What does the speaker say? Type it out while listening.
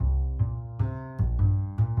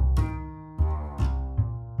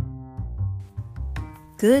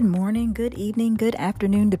Good morning, good evening, good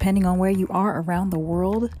afternoon, depending on where you are around the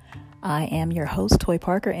world. I am your host, Toy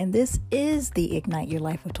Parker, and this is the Ignite Your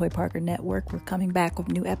Life with Toy Parker Network. We're coming back with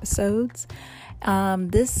new episodes.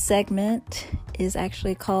 This segment is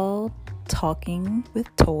actually called Talking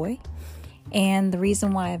with Toy. And the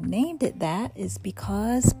reason why I've named it that is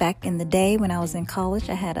because back in the day when I was in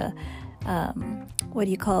college, I had a,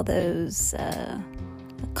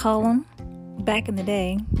 column. Back in the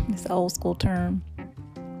day, it's an old school term,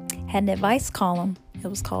 had an advice column. It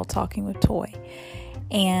was called Talking with Toy.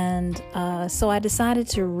 And so I decided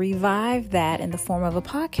to revive that in the form of a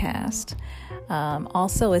podcast.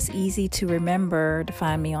 Also, it's easy to remember to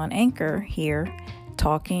find me on Anchor here,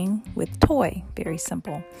 Talking with Toy. Very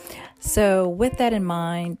simple. So with that in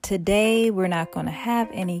mind, today we're not going to have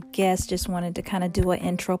any guests. Just wanted to kind of do an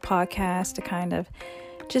intro podcast to kind of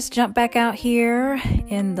just jump back out here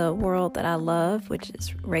in the world that I love, which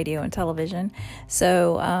is radio and television.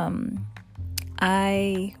 So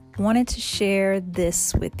I wanted to share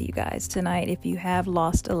this with you guys tonight. If you have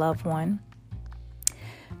lost a loved one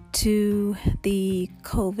to the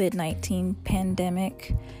COVID-19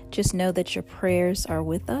 pandemic, just know that your prayers are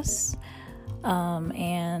with us.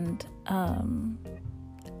 And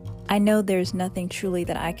I know there's nothing truly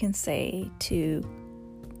that I can say to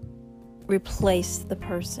replace the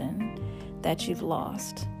person that you've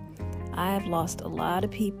lost. I have lost a lot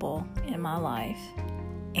of people in my life,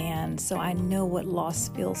 and so I know what loss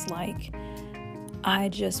feels like. I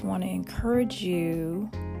just want to encourage you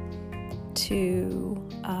to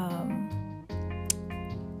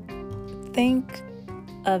think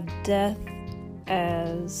of death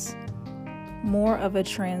as more of a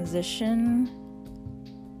transition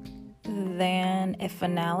than a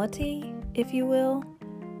finality, if you will.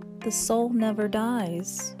 The soul never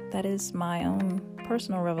dies. That is my own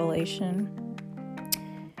personal revelation.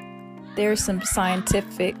 There's some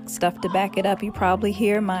scientific stuff to back it up. You probably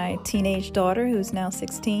hear my teenage daughter, who's now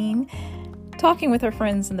 16, talking with her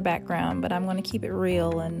friends in the background, but I'm going to keep it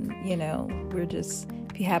real. And,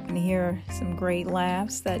 if you happen to hear some great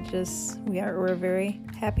laughs, we're a very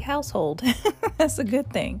happy household. That's a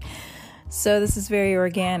good thing. So this is very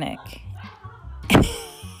organic.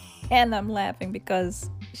 And I'm laughing because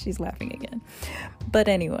she's laughing again. But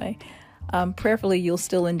anyway, prayerfully, you'll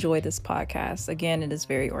still enjoy this podcast. Again, it is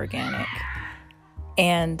very organic.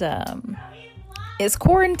 And it's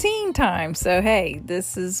quarantine time. So, hey,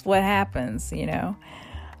 this is what happens,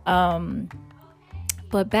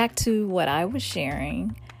 But back to what I was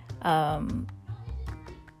sharing.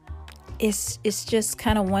 It's just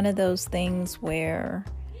kind of one of those things where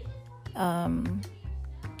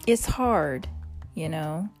it's hard,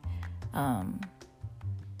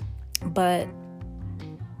 but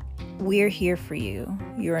we're here for you.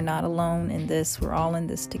 You're not alone in this. We're all in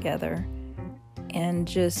this together. And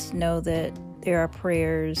just know that there are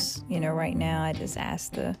prayers, right now. I just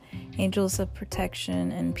ask the angels of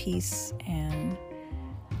protection and peace and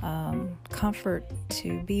comfort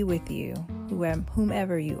to be with you,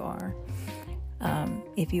 whomever you are,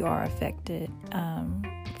 if you are affected.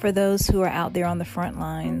 For those who are out there on the front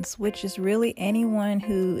lines, which is really anyone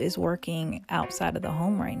who is working outside of the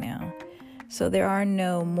home right now. So there are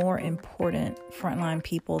no more important frontline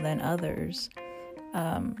people than others.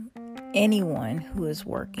 Anyone who is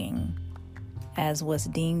working as was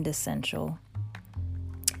deemed essential,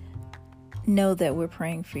 know that we're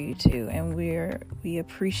praying for you too, and we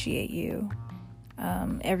appreciate you.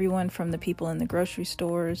 Everyone from the people in the grocery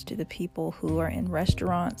stores to the people who are in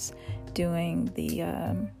restaurants doing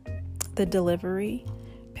the delivery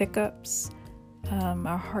pickups.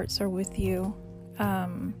 Our hearts are with you.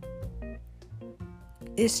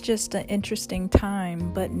 It's just an interesting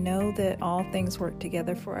time, but know that all things work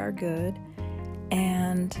together for our good.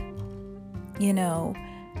 And,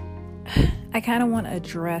 I kind of want to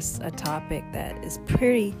address a topic that is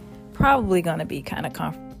probably going to be kind of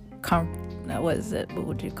what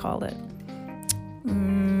would you call it?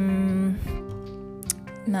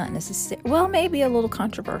 Not necessarily. Well, maybe a little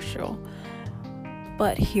controversial.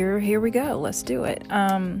 But here we go. Let's do it.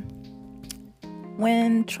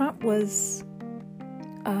 When Trump was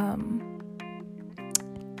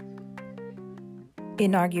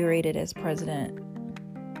inaugurated as president,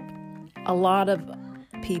 a lot of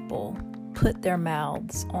people put their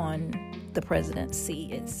mouths on the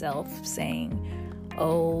presidency itself, saying,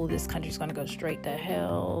 oh, this country's going to go straight to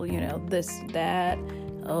hell, this, that,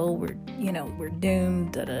 oh, we're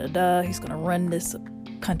doomed, he's going to run this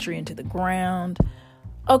country into the ground.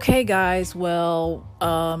 Okay, guys, well,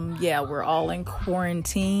 we're all in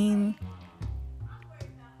quarantine.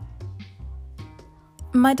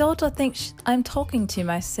 My daughter thinks I'm talking to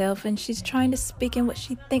myself, and she's trying to speak in what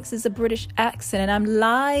she thinks is a British accent, and I'm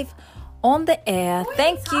live on the air.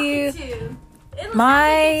 Thank you.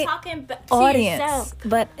 My audience,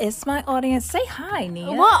 but it's my audience. Say hi,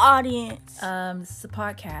 Nia. What audience? This is a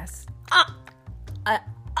podcast.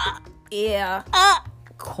 Yeah.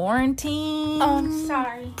 Quarantine. Oh, I'm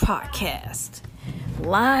sorry. Podcast,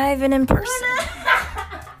 live and in person.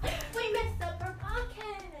 We messed up our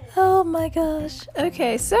podcast. Oh my gosh.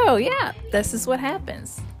 Okay, so yeah, this is what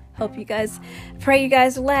happens. Pray you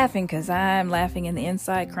guys are laughing, because I'm laughing in the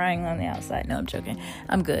inside, crying on the outside. No, I'm joking.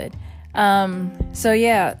 I'm good.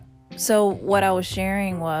 So what I was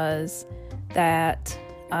sharing was that,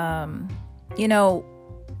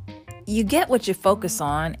 you get what you focus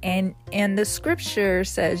on, and the scripture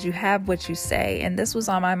says you have what you say. And this was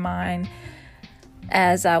on my mind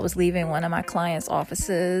as I was leaving one of my clients'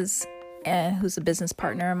 offices, and who's a business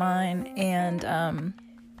partner of mine. And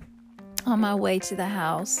on my way to the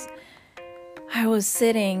house, I was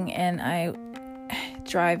sitting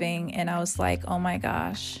driving, and I was like, oh my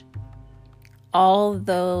gosh, all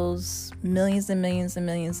those millions and millions and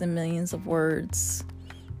millions and millions of words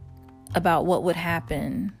about what would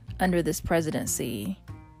happen under this presidency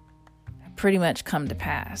pretty much come to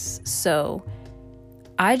pass. So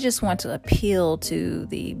I just want to appeal to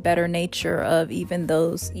the better nature of even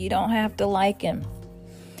those, you don't have to like him,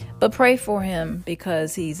 but pray for him,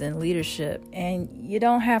 because he's in leadership, and you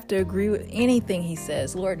don't have to agree with anything he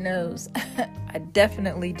says. Lord knows I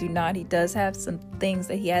definitely do not. He does have some things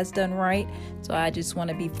that he has done right, so I just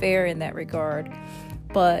want to be fair in that regard.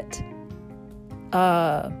 But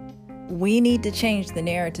we need to change the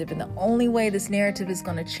narrative, and the only way this narrative is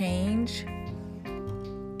going to change,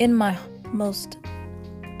 in my most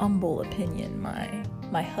humble opinion,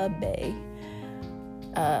 my hubby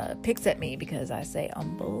picks at me because I say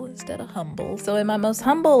humble instead of humble. So in my most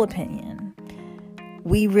humble opinion,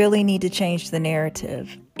 we really need to change the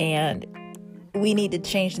narrative, and we need to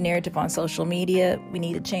change the narrative on social media. We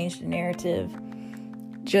need to change the narrative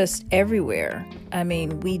just everywhere. I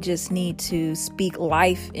mean, we just need to speak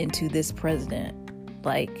life into this president,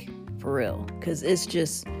 like, for real, because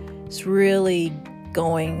it's really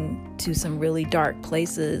going to some really dark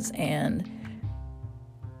places, and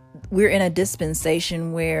we're in a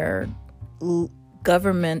dispensation where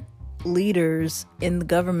government leaders in the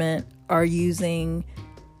government are using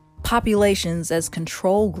populations as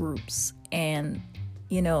control groups. And,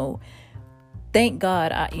 thank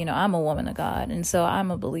God, I'm a woman of God, and so I'm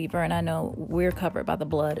a believer, and I know we're covered by the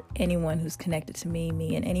blood. Anyone who's connected to me,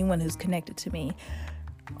 and anyone who's connected to me,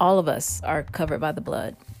 all of us are covered by the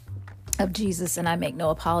blood of Jesus, and I make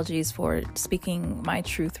no apologies for speaking my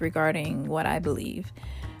truth regarding what I believe.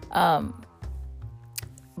 But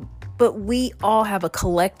we all have a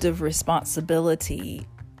collective responsibility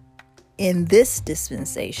in this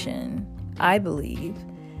dispensation, I believe,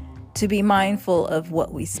 to be mindful of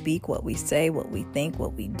what we speak, what we say, what we think,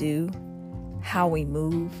 what we do, how we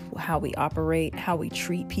move, how we operate, how we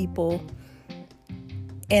treat people.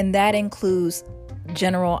 And that includes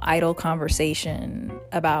general idle conversation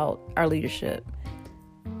about our leadership.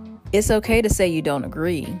 It's okay to say you don't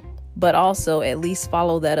agree, but also at least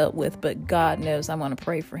follow that up with, but God knows I'm going to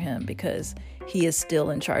pray for him, because he is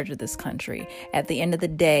still in charge of this country. At the end of the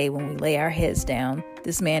day, when we lay our heads down,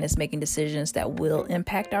 this man is making decisions that will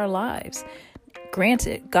impact our lives.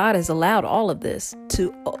 Granted, God has allowed all of this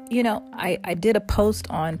to, I did a post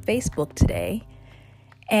on Facebook today,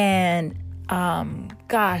 and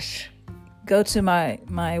go to my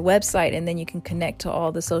website, and then you can connect to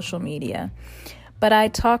all the social media. But I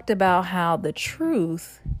talked about how the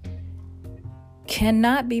truth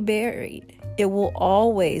cannot be buried. It will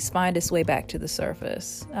always find its way back to the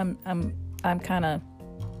surface. I'm kind of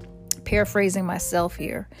paraphrasing myself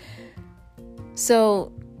here.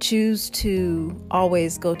 So choose to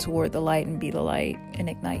always go toward the light and be the light and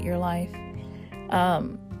ignite your life.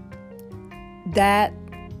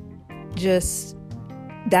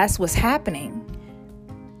 That's what's happening.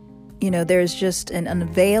 There's just an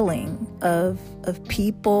unveiling of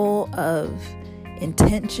people, of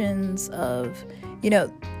intentions, of,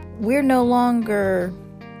 we're no longer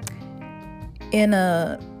in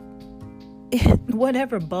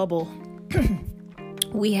whatever bubble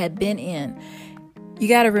we had been in. You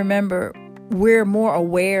got to remember, we're more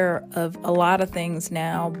aware of a lot of things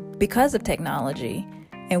now because of technology,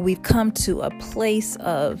 and we've come to a place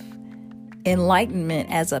of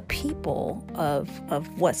enlightenment as a people of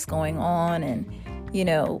what's going on. And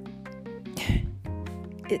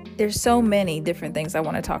there's so many different things I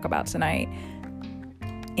want to talk about tonight.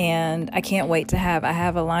 And I can't wait I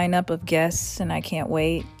have a lineup of guests, and I can't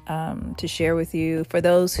wait to share with you. For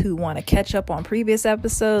those who want to catch up on previous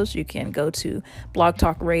episodes, you can go to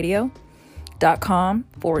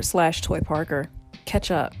blogtalkradio.com/Toy Parker.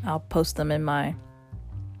 Catch up. I'll post them in my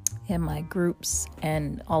groups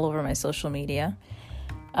and all over my social media.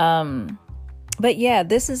 But yeah,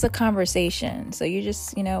 this is a conversation. So you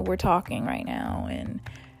just, we're talking right now, and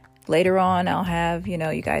later on I'll have, you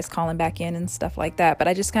guys calling back in and stuff like that. But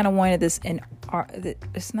I just kind of wanted this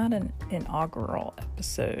it's not an inaugural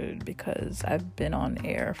episode because I've been on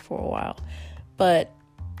air for a while, but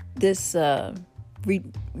this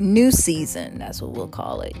new season, that's what we'll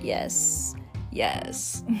call it. Yes.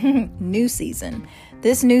 New season.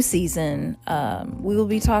 This new season, we will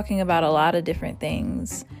be talking about a lot of different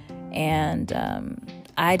things. And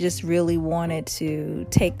I just really wanted to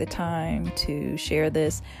take the time to share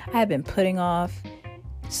this. I have been putting off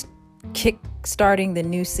starting the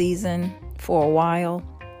new season for a while.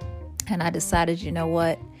 And I decided, you know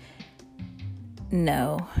what?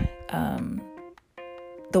 No.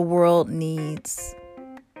 The world needs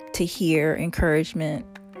to hear encouragement.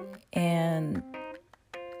 And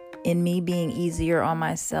in me being easier on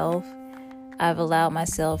myself, I've allowed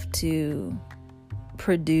myself to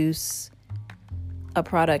produce a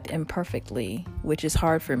product imperfectly, which is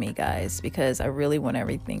hard for me, guys, because I really want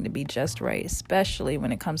everything to be just right, especially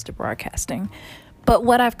when it comes to broadcasting. But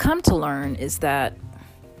what I've come to learn is that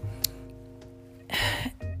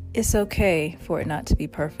it's okay for it not to be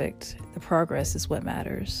perfect. The progress is what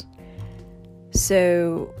matters.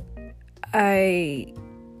 So I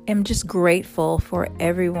am just grateful for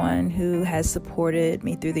everyone who has supported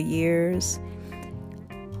me through the years.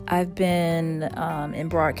 I've been in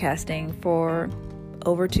broadcasting for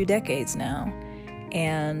over 2 decades now,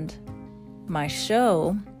 and my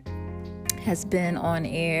show has been on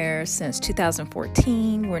air since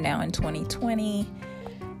 2014. We're now in 2020,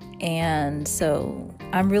 and so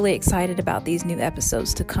I'm really excited about these new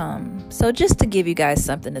episodes to come. So just to give you guys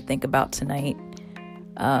something to think about tonight,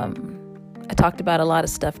 I talked about a lot of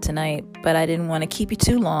stuff tonight, but I didn't want to keep you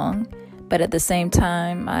too long. But at the same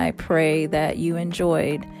time, I pray that you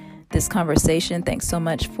enjoyed this conversation. Thanks so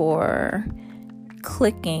much for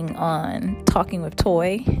clicking on Talking with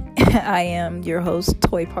Toy. I am your host,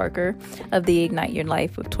 Toy Parker, of the Ignite Your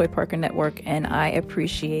Life with Toy Parker Network, and I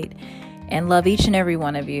appreciate and love each and every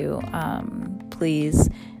one of you. Please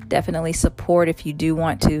definitely support if you do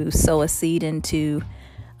want to sow a seed into.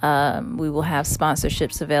 We will have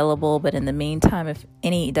sponsorships available, but in the meantime, if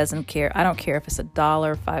any doesn't care, I don't care if it's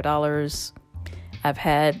 $1, $5. I've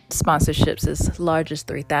had sponsorships as large as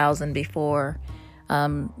 $3,000 before.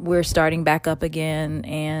 We're starting back up again,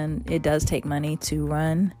 and it does take money to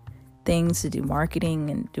run things, to do marketing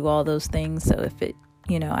and do all those things. So if it,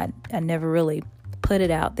 I never really put it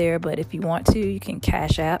out there, but if you want to, you can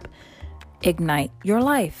Cash App Ignite Your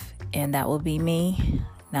Life, and that will be me.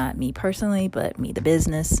 Not me personally, but me, the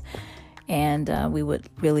business. And we would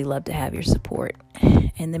really love to have your support.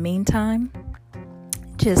 In the meantime,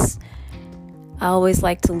 I always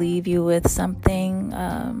like to leave you with something,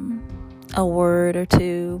 a word or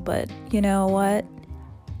two. But you know what?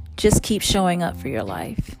 Just keep showing up for your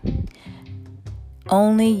life.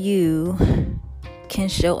 Only you can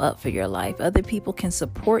show up for your life. Other people can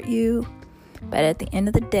support you, but at the end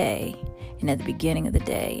of the day, and at the beginning of the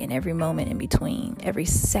day, and every moment in between, every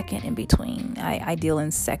second in between. I deal in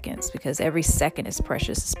seconds because every second is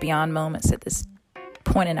precious. It's beyond moments at this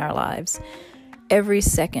point in our lives. Every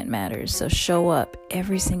second matters. So show up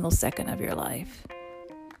every single second of your life.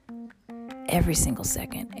 Every single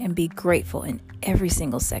second. And be grateful in every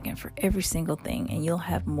single second for every single thing. And you'll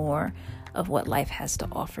have more of what life has to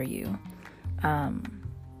offer you.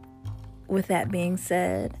 With that being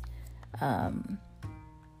said,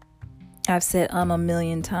 I've said a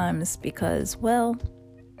million times because, well,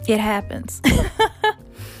 it happens.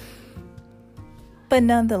 But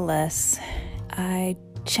nonetheless, I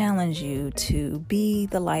challenge you to be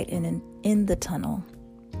the light in the tunnel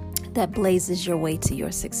that blazes your way to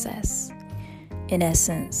your success. In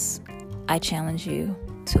essence, I challenge you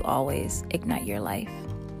to always ignite your life.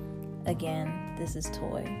 Again, this is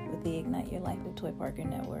Toy with the Ignite Your Life with Toy Parker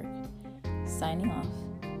Network. Signing off.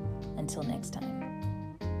 Until next time.